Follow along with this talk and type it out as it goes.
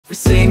We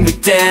sing, we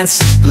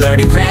dance,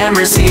 learning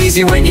grammar's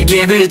easy when you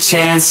give it a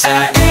chance.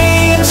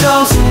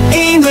 Angels,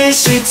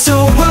 English, it's a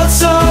world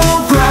so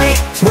bright,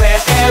 where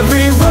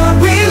every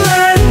word we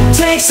learn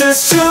takes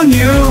us to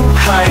new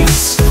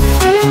heights.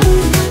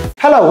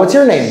 Hello, what's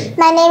your name?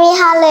 My name is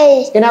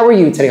Holly. And how are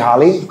you today,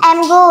 Holly?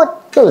 I'm good.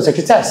 Good, let's take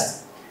your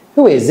test.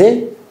 Who is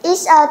it?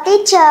 It's a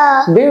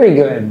teacher. Very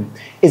good.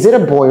 Is it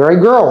a boy or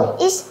a girl?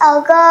 It's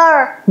a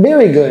girl.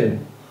 Very good.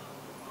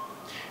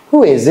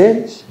 Who is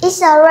it?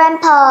 It's a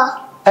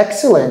grandpa.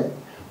 Excellent.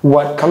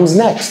 What comes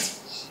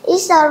next?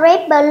 It's a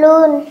red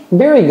balloon.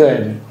 Very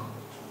good.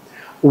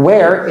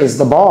 Where is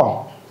the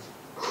ball?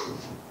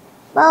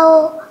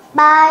 Ball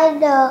by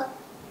the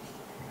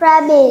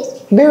rabbit.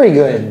 Very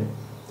good.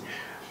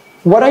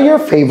 What are your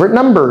favorite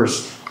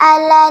numbers?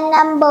 I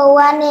like number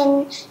 1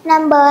 and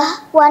number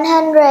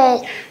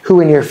 100.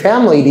 Who in your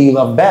family do you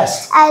love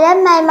best? I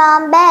love my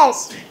mom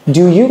best.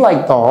 Do you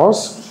like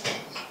dolls?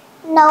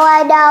 No,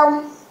 I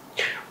don't.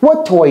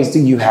 What toys do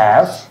you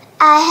have?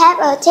 I have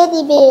a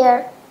teddy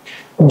bear.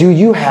 Do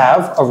you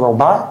have a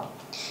robot?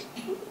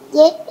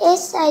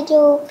 Yes, I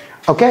do.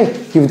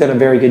 Okay, you've done a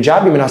very good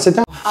job. You may now sit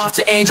down. Off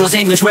to Angels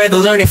English, where the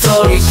learning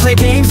flows. We play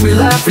games, we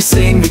laugh, we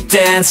sing, we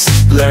dance.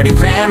 Learning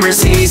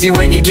grammar's easy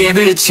when you give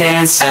it a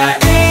chance.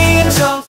 Angels.